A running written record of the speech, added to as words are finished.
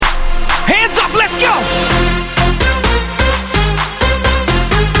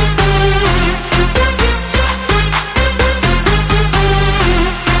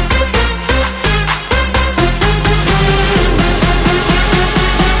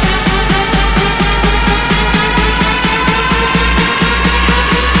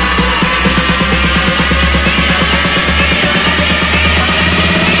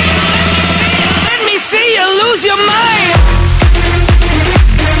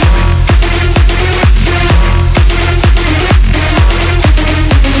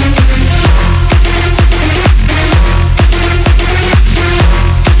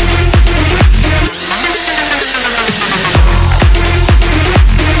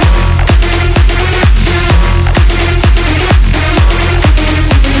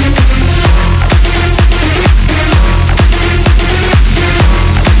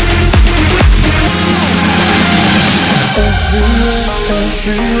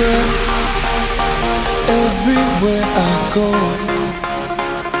Everywhere I go,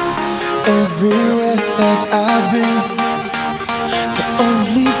 everywhere that I've been, the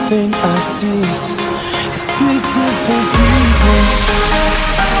only thing I see is beautiful people,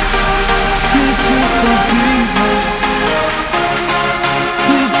 beautiful people,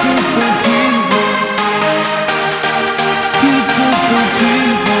 beautiful people, beautiful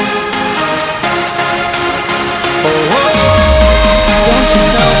people. Oh, oh, don't you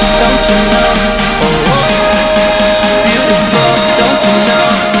know, don't you know? Oh, oh, beautiful, don't you know?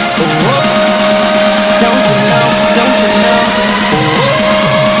 Oh, oh, don't you know, don't you know? Oh,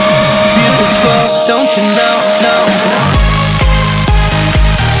 oh, beautiful, don't you know, no.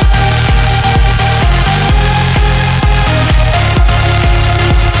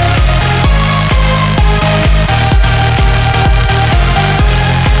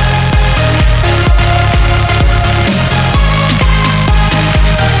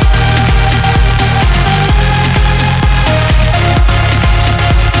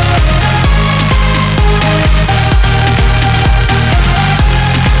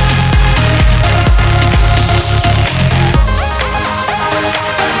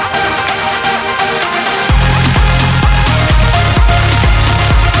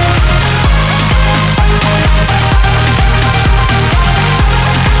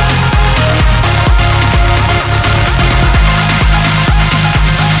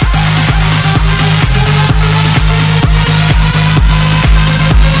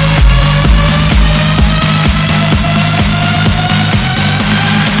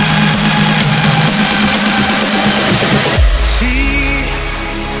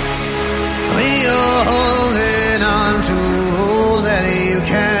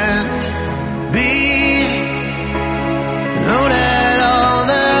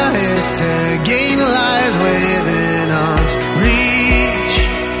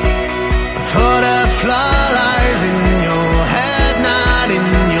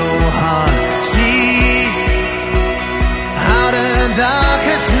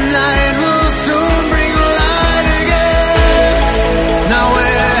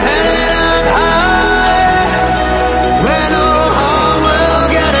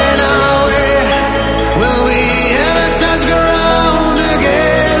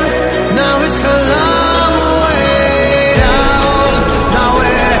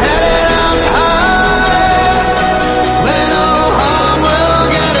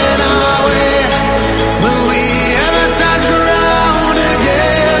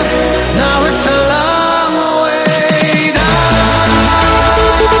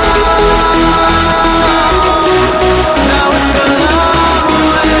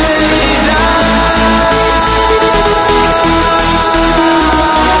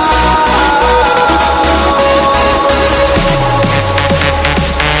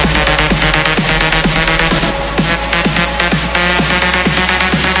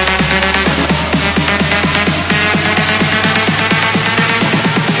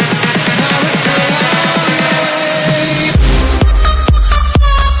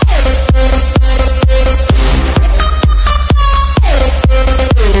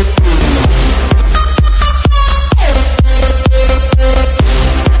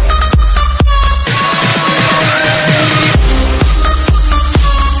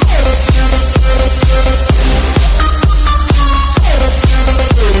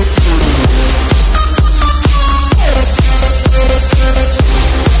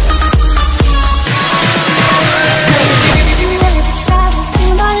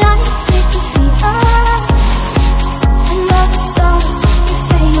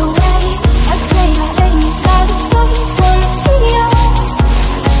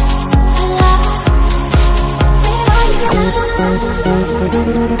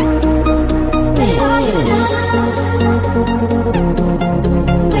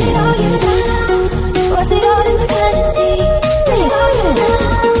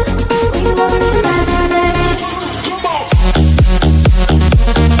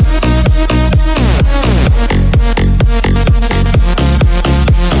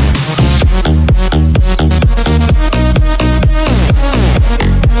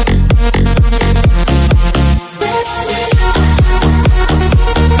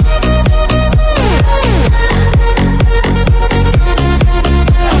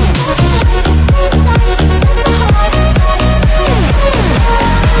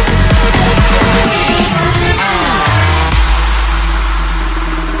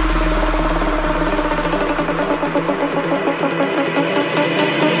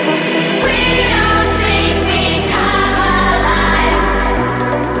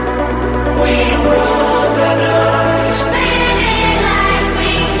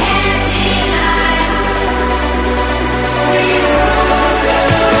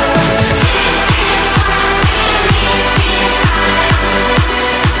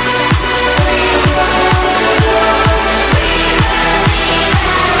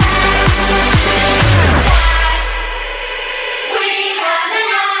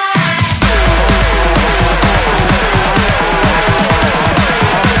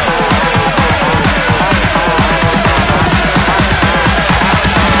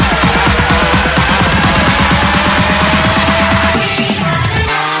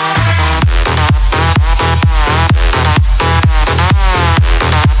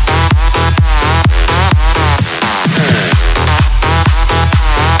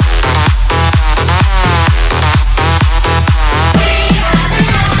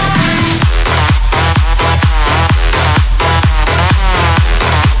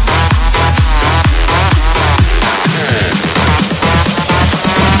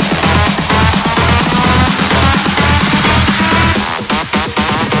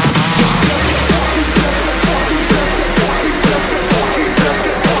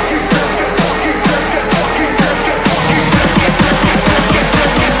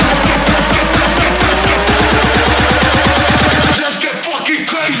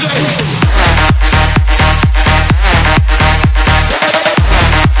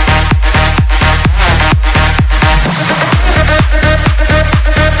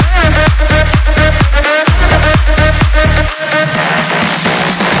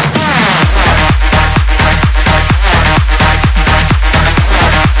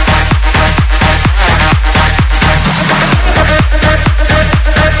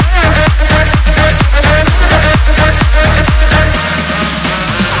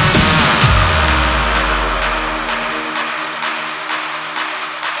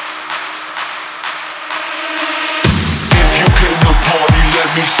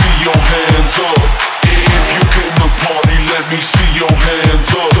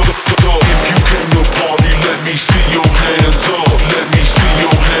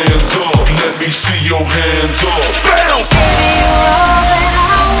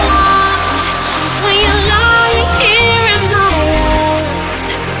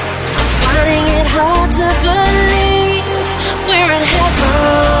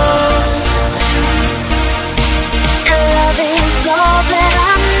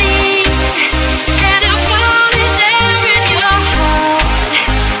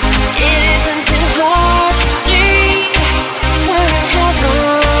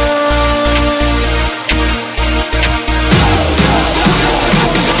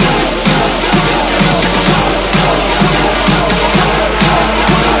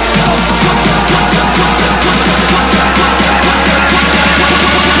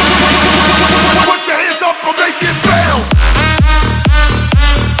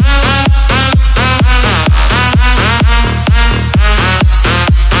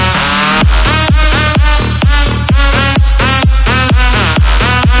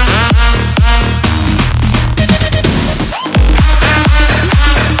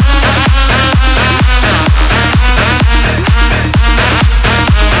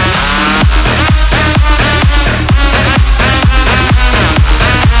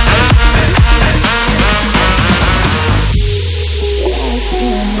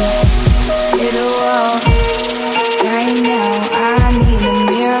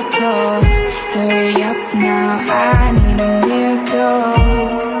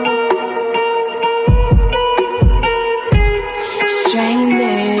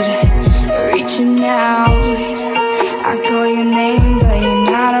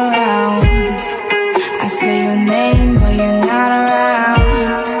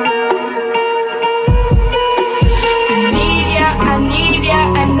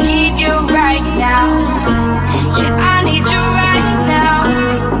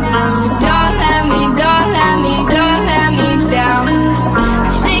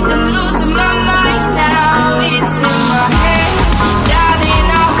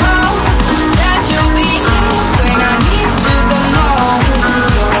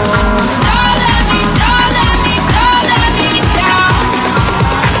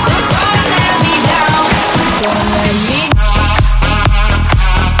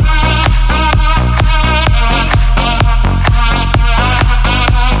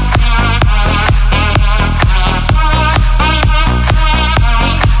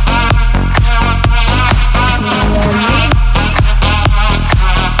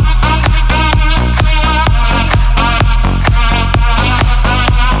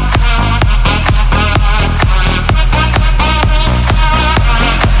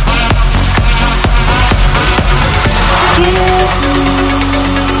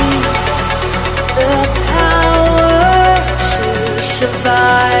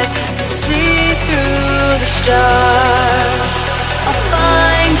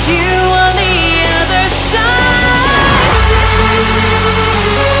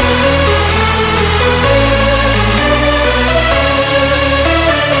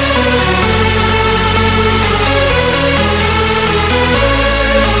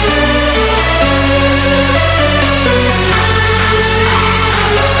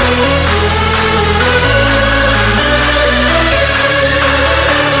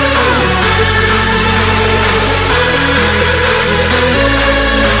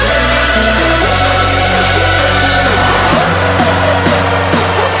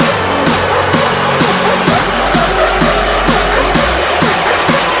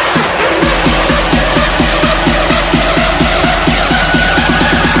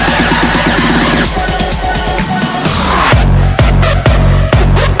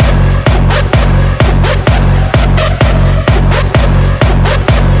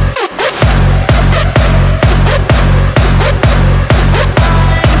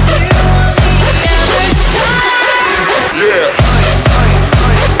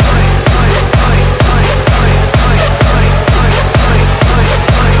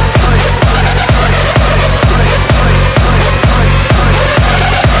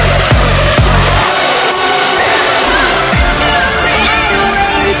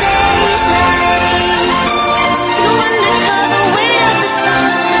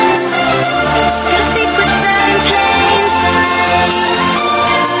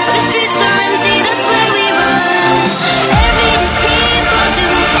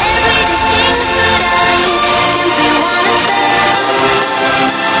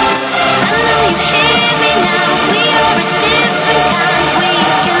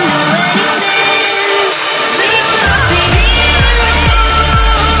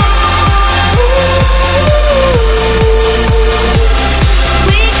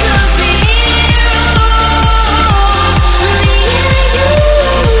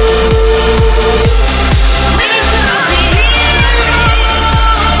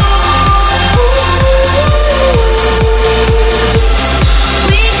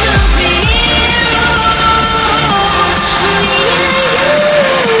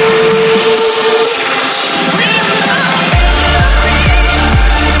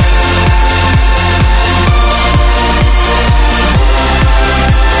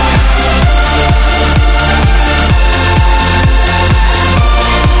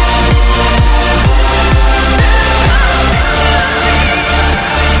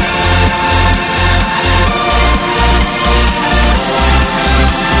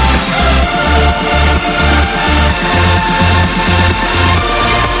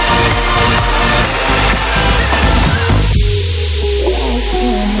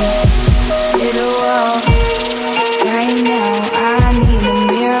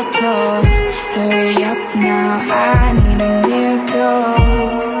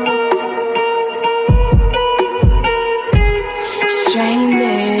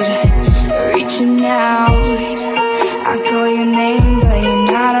 you now. I call your name, but you're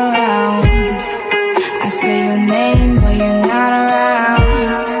not around. I say your name, but you're not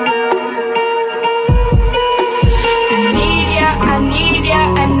around. I need ya, I need ya,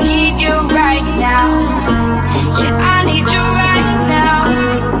 I need you right now. Yeah, I need you right now.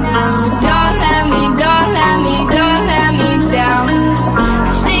 So don't let me, don't let me, don't let me down.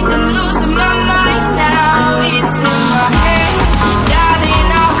 I think I'm losing my mind now. It's in my head, darling,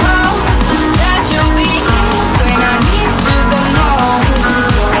 I hope that you'll be here when I need you the most.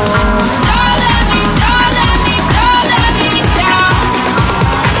 So don't let me, don't let me, don't let me down.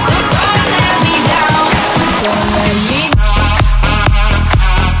 Don't let me down. Don't let me down.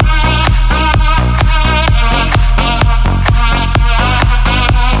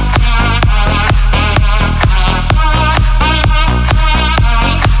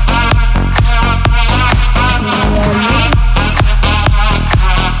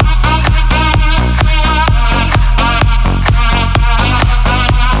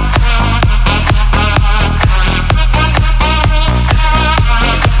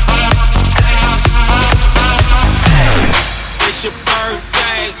 It's your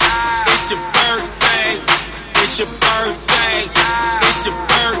birthday. It's your birthday. It's your birthday. It's your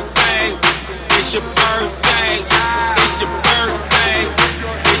birthday. It's your birthday. It's your birthday.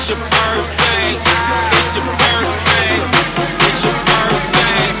 It's your birthday. It's your birthday. It's your birthday.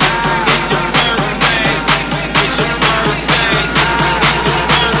 It's your birthday. It's your birthday. It's your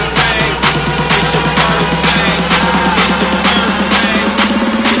birthday. It's your birthday. It's your birthday.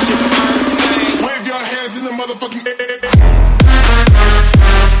 It's your birthday. Wave your hands in the motherfucking air.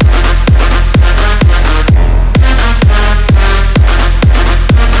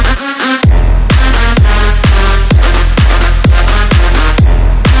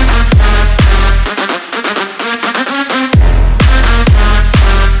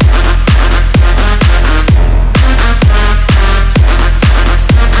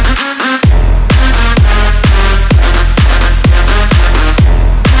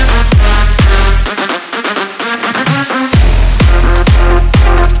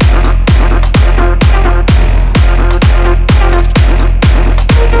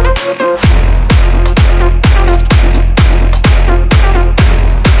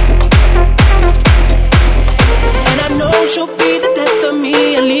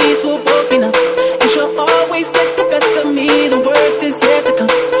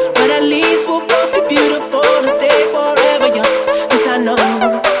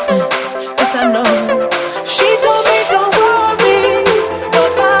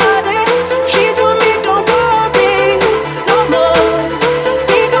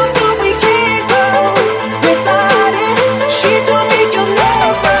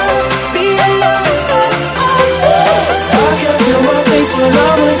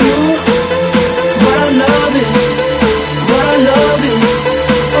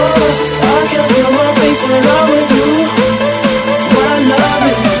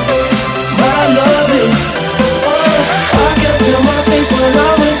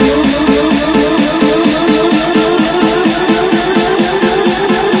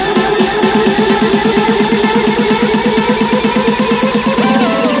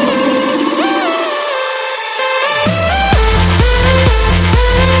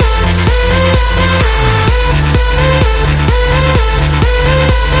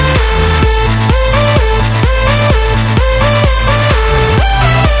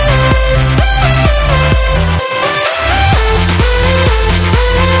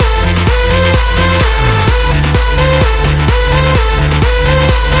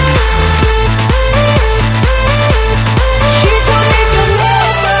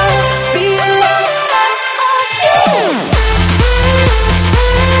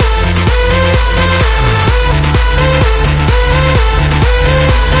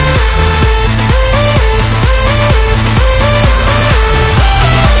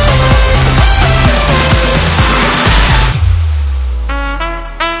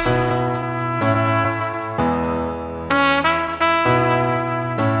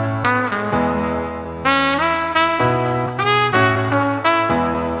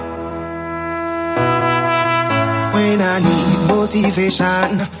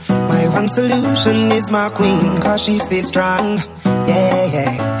 motivation. My one solution is my queen, cause she stays strong. Yeah,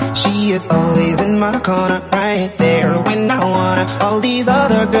 yeah. She is always in my corner, right there when I wanna. All these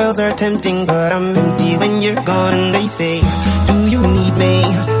other girls are tempting, but I'm empty when you're gone. And they say, do you need me?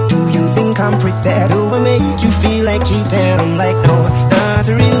 Do you think I'm pretty? Do I make you feel like cheating? I'm like, no, not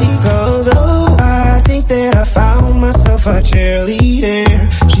really, cause oh, I think that I found myself a cheerleader.